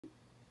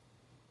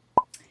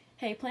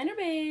Hey planner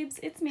babes,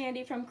 it's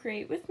Mandy from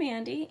Create with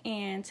Mandy,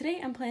 and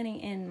today I'm planning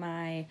in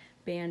my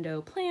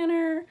Bando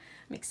planner.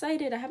 I'm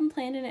excited. I haven't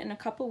planned in it in a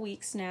couple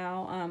weeks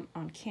now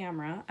on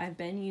camera. I've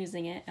been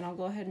using it and I'll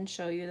go ahead and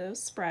show you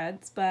those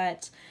spreads,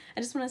 but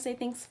I just want to say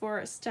thanks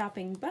for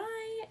stopping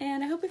by,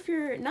 and I hope if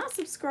you're not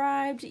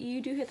subscribed, you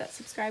do hit that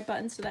subscribe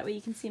button so that way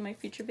you can see my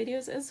future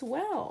videos as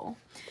well.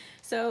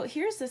 So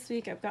here's this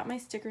week. I've got my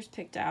stickers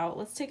picked out.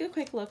 Let's take a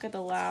quick look at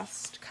the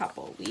last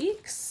couple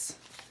weeks.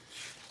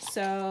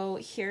 So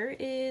here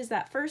is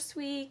that first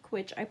week,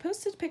 which I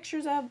posted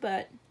pictures of,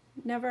 but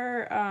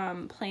never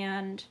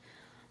planned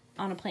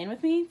on a plane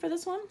with me for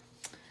this one.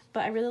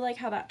 But I really like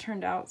how that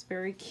turned out. It's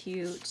very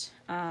cute.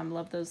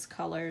 Love those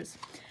colors.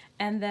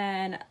 And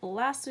then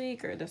last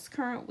week, or this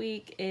current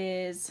week,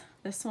 is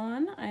this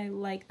one. I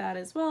like that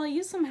as well. I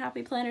used some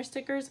Happy Planner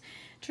stickers.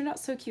 It turned out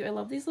so cute. I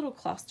love these little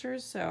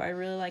clusters, so I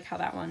really like how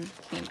that one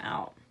came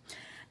out.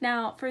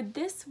 Now, for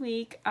this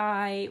week,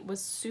 I was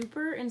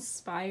super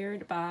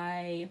inspired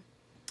by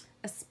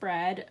a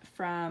spread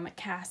from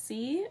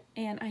Cassie,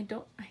 and I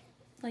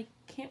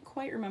can't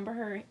quite remember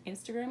her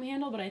Instagram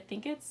handle, but I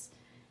think it's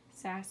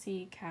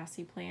Sassy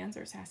Cassie Plans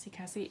or Sassy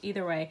Cassie.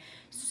 Either way,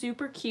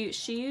 super cute.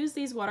 She used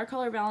these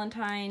watercolor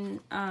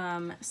Valentine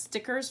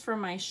stickers from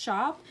my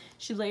shop.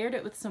 She layered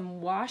it with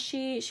some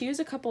washi. She used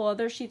a couple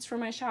other sheets from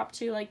my shop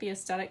too, like the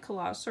aesthetic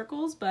collage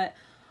circles, but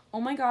oh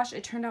my gosh,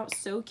 it turned out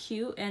so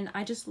cute, and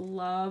I just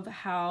love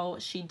how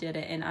she did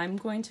it. And I'm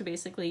going to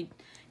basically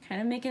kind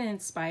of make an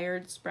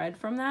inspired spread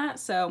from that.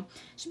 So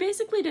she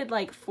basically did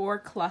like 4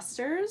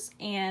 clusters,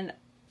 and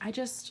I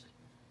just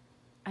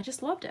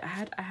loved it.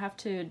 I have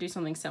to do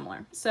something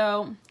similar.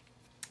 So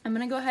I'm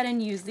gonna go ahead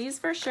and use these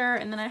for sure,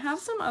 and then I have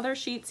some other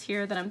sheets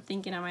here that I'm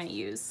thinking I might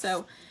use.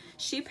 So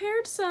she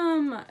paired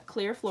some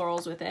clear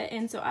florals with it,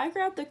 and so I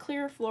grabbed the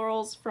clear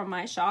florals from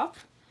my shop.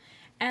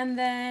 And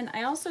then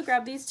I also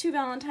grabbed these 2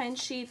 Valentine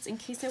sheets in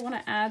case I want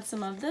to add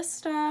some of this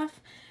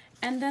stuff.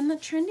 And then the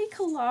trendy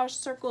collage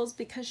circles,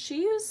 because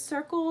she used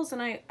circles,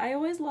 and I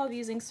always love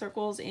using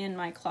circles in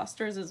my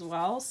clusters as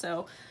well.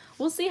 So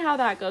we'll see how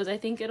that goes. I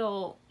think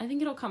it'll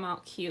come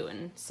out cute.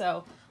 And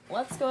so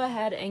let's go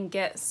ahead and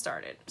get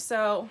started.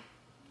 So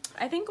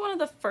I think one of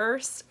the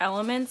first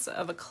elements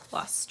of a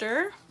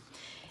cluster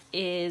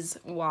is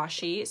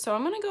washi. So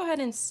I'm gonna go ahead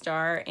and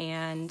start,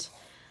 and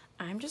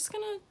I'm just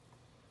gonna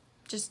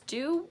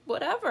do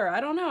whatever. I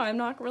don't know. I'm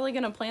not really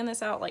gonna plan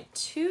this out like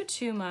too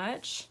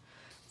much.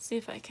 Let's see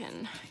if I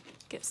can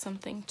get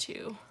something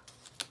to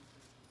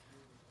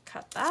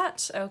cut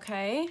that.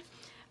 Okay.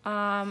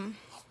 I'm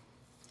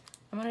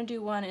gonna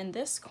do one in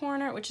this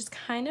corner, which is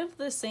kind of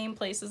the same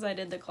place as I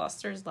did the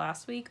clusters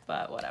last week,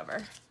 but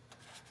whatever.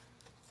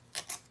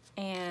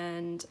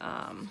 And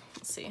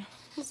let's see.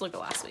 Let's look at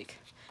last week.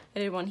 I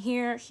did one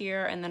here,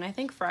 and then I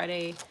think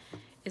Friday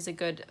is a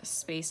good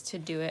space to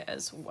do it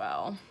as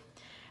well.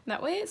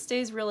 That way it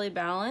stays really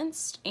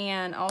balanced.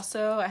 And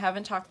also, I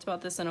haven't talked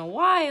about this in a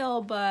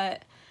while,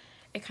 but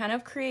it kind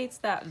of creates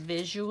that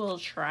visual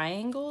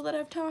triangle that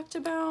I've talked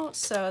about.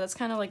 So that's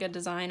kind of like a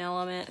design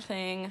element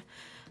thing,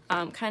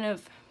 kind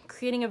of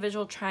creating a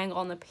visual triangle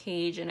on the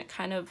page, and it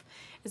kind of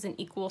is an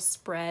equal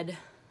spread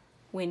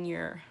when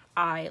your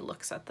eye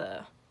looks at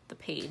the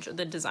page or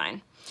the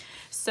design.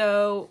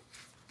 So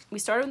we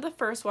started with the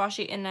first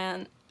washi, and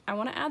then I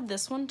want to add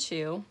this one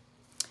too.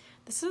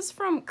 This is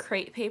from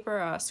Crate Paper,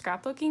 a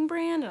scrapbooking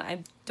brand, and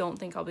I don't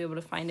think I'll be able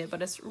to find it,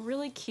 but it's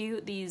really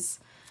cute, these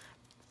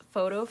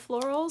photo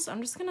florals.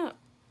 I'm just gonna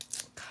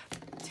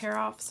tear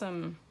off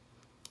some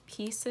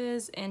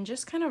pieces and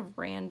just kind of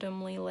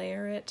randomly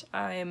layer it.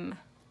 I'm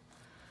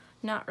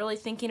not really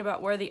thinking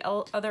about where the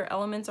other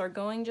elements are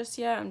going just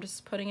yet. I'm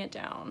just putting it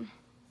down.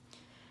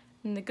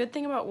 And the good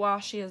thing about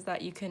washi is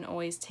that you can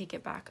always take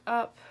it back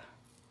up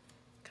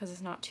because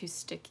it's not too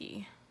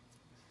sticky.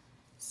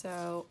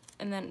 So,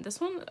 and then this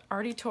one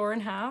already tore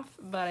in half,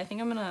 but I think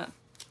I'm gonna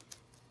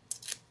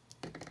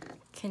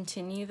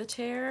continue the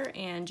tear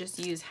and just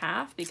use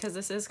half because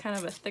this is kind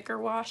of a thicker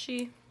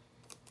washi.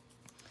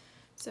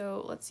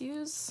 So let's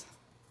use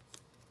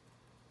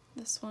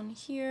this one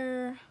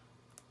here.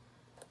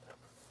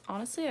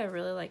 Honestly, I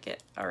really like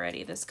it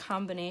already. This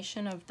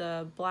combination of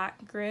the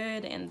black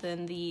grid and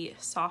then the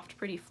soft,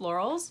 pretty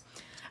florals.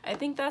 I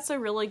think that's a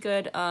really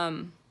good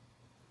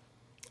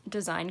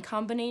design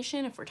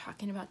combination if we're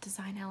talking about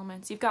design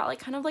elements. You've got like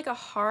kind of like a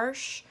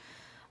harsh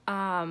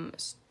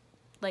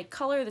like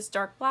color, this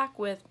dark black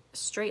with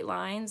straight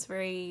lines,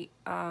 very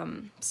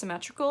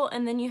symmetrical,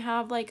 and then you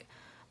have like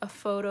a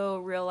photo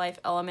real life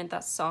element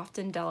that's soft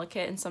and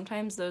delicate, and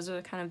sometimes those are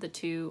kind of the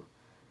 2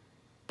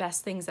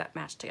 best things that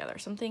match together.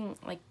 Something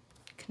like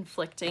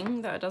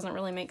conflicting that doesn't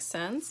really make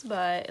sense,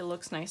 but it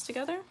looks nice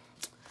together.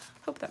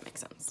 Hope that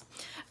makes sense.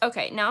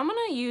 Okay, now I'm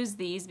gonna use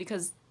these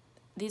because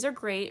these are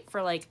great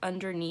for like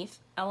underneath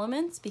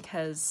elements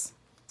because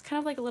it's kind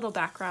of like a little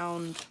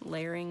background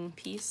layering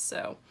piece.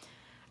 So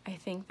I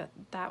think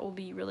that will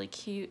be really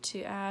cute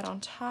to add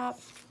on top.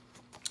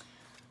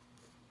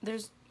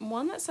 There's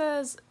one that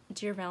says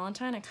Dear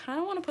Valentine. I kind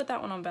of want to put that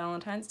one on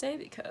Valentine's Day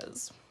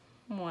because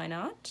why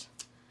not?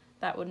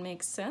 that would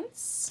make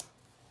sense.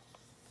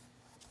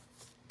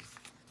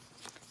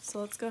 So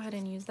let's go ahead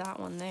and use that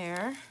one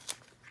there.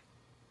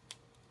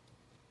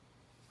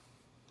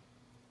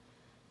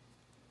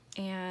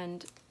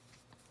 And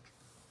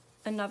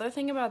another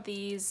thing about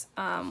these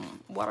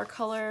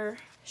watercolor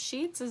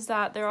sheets is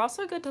that they're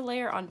also good to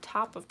layer on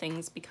top of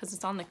things because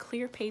it's on the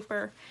clear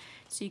paper,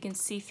 so you can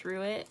see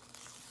through it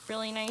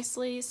really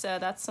nicely. So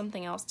that's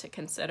something else to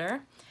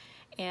consider.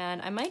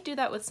 And I might do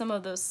that with some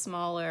of those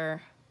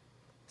smaller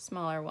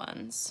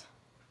ones.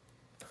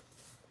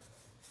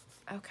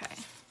 Okay,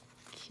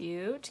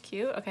 cute,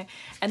 cute. Okay,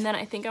 and then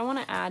I think I want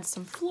to add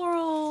some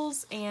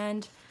florals,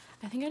 and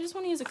I think I just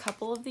want to use a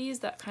couple of these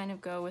that kind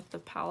of go with the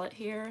palette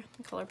here,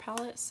 the color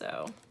palette.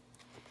 So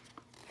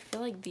I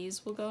feel like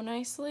these will go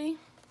nicely.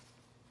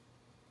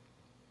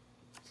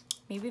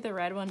 Maybe the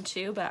red one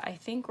too, but I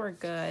think we're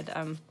good.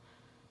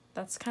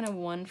 That's kind of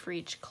one for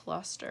each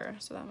cluster,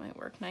 so that might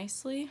work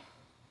nicely.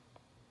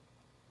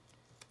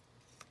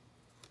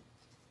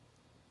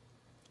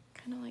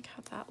 Kind of like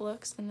how that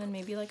looks, and then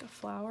maybe like a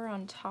flower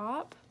on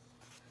top.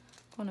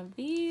 One of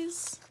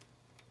these.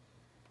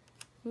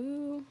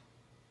 Ooh,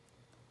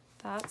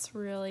 that's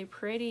really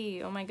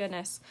pretty. Oh my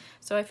goodness.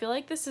 So I feel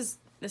like this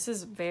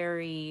is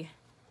very,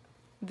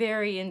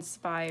 very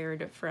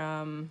inspired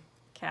from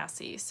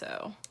Cassie.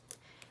 So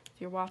if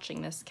you're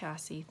watching this,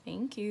 Cassie,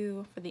 thank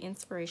you for the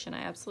inspiration.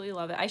 I absolutely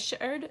love it. I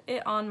shared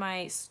it on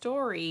my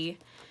story,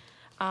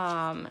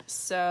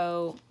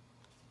 so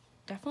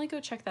definitely go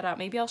check that out.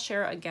 Maybe I'll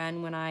share it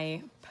again when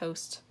I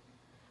post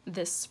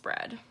this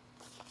spread.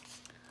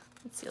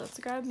 Let's see, let's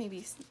grab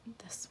maybe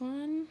this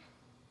one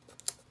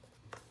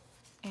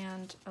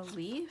and a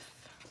leaf.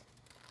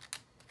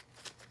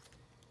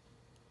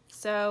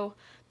 So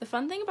the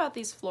fun thing about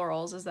these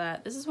florals is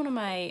that this is one of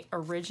my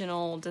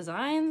original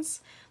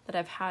designs that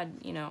I've had,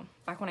 you know,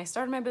 back when I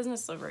started my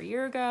business over a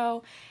year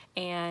ago,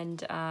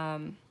 and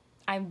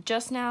I'm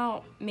just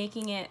now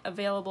making it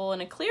available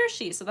in a clear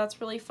sheet, so that's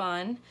really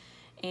fun.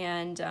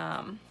 And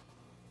so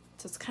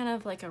it's kind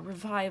of like a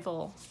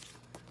revival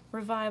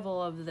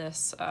of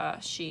this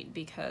sheet,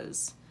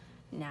 because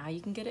now you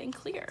can get it in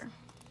clear.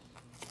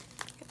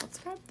 Okay, let's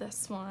grab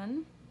this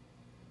one.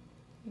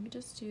 Maybe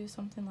just do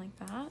something like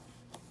that.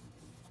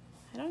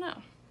 I don't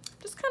know.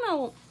 Just kind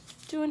of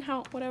doing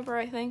whatever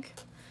I think.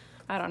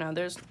 I don't know.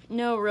 There's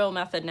no real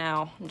method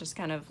now. I'm just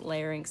kind of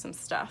layering some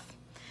stuff.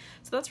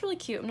 So that's really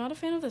cute. I'm not a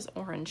fan of this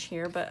orange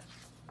here, but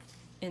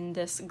in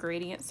this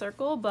gradient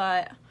circle,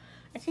 but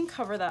I can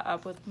cover that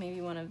up with maybe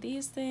one of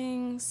these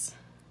things.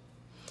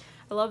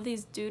 I love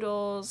these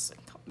doodles,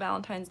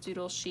 Valentine's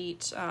doodle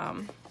sheet.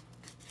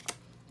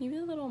 Maybe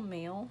a little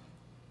male.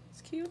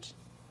 It's cute.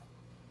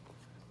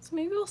 So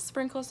maybe we'll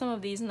sprinkle some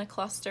of these in the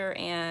cluster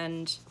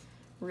and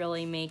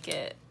really make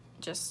it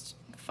just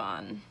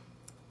fun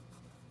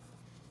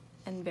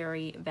and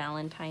very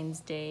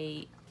Valentine's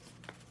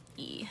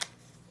Day-y.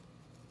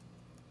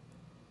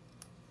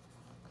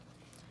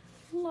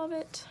 Love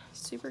it.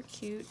 Super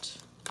cute.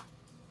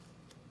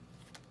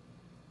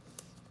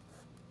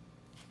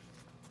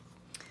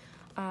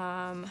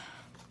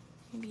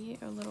 Maybe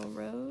a little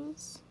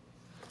rose.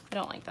 I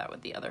don't like that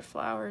with the other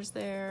flowers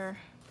there.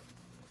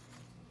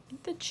 I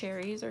think the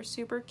cherries are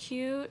super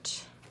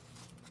cute.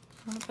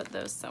 I'm gonna put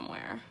those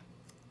somewhere.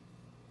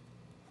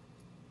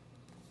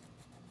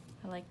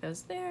 I like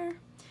those there.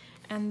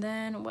 And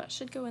then what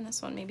should go in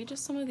this one? Maybe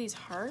just some of these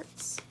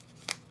hearts.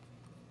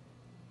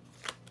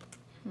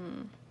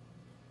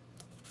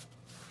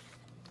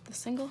 The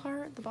single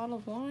heart, the bottle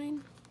of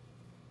wine.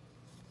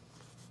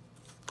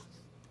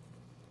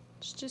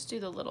 Just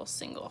do the little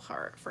single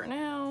heart for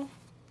now.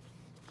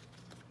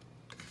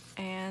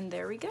 And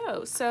there we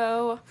go.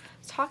 So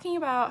talking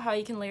about how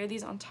you can layer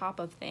these on top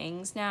of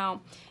things. Now,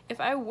 if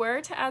I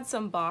were to add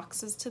some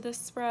boxes to this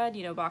spread,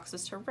 you know,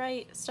 boxes to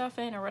write stuff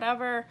in or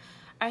whatever,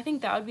 I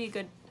think that would be a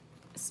good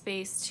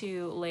space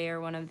to layer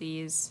one of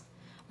these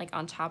like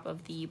on top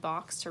of the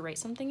box to write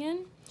something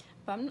in.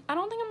 But I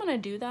don't think I'm gonna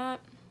do that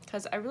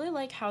because I really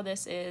like how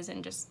this is,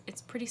 and just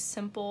it's pretty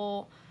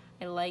simple.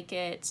 I like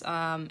it,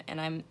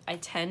 and I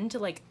tend to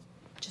like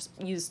just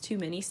use too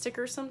many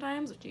stickers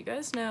sometimes, which you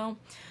guys know.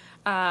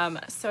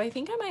 So I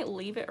think I might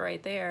leave it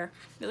right there.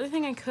 The other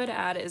thing I could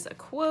add is a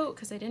quote,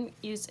 because I didn't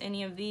use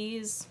any of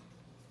these.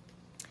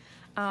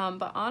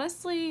 But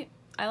honestly,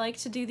 I like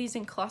to do these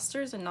in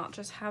clusters and not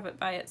just have it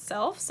by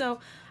itself. So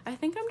I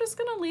think I'm just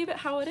gonna leave it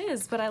how it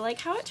is, but I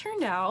like how it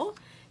turned out.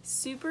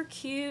 Super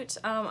cute.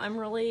 I'm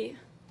really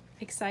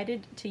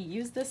excited to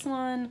use this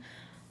one.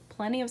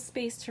 Plenty of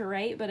space to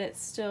write, but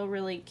it's still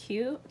really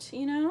cute,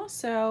 you know?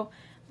 So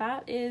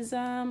that is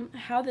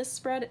how this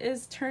spread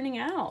is turning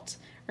out,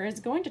 or is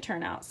going to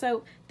turn out.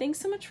 So thanks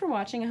so much for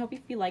watching. I hope if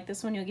you like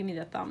this one, you'll give me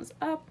the thumbs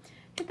up.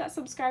 Hit that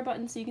subscribe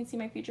button so you can see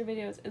my future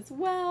videos as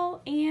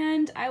well.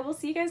 And I will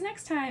see you guys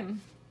next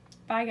time.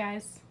 Bye,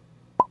 guys.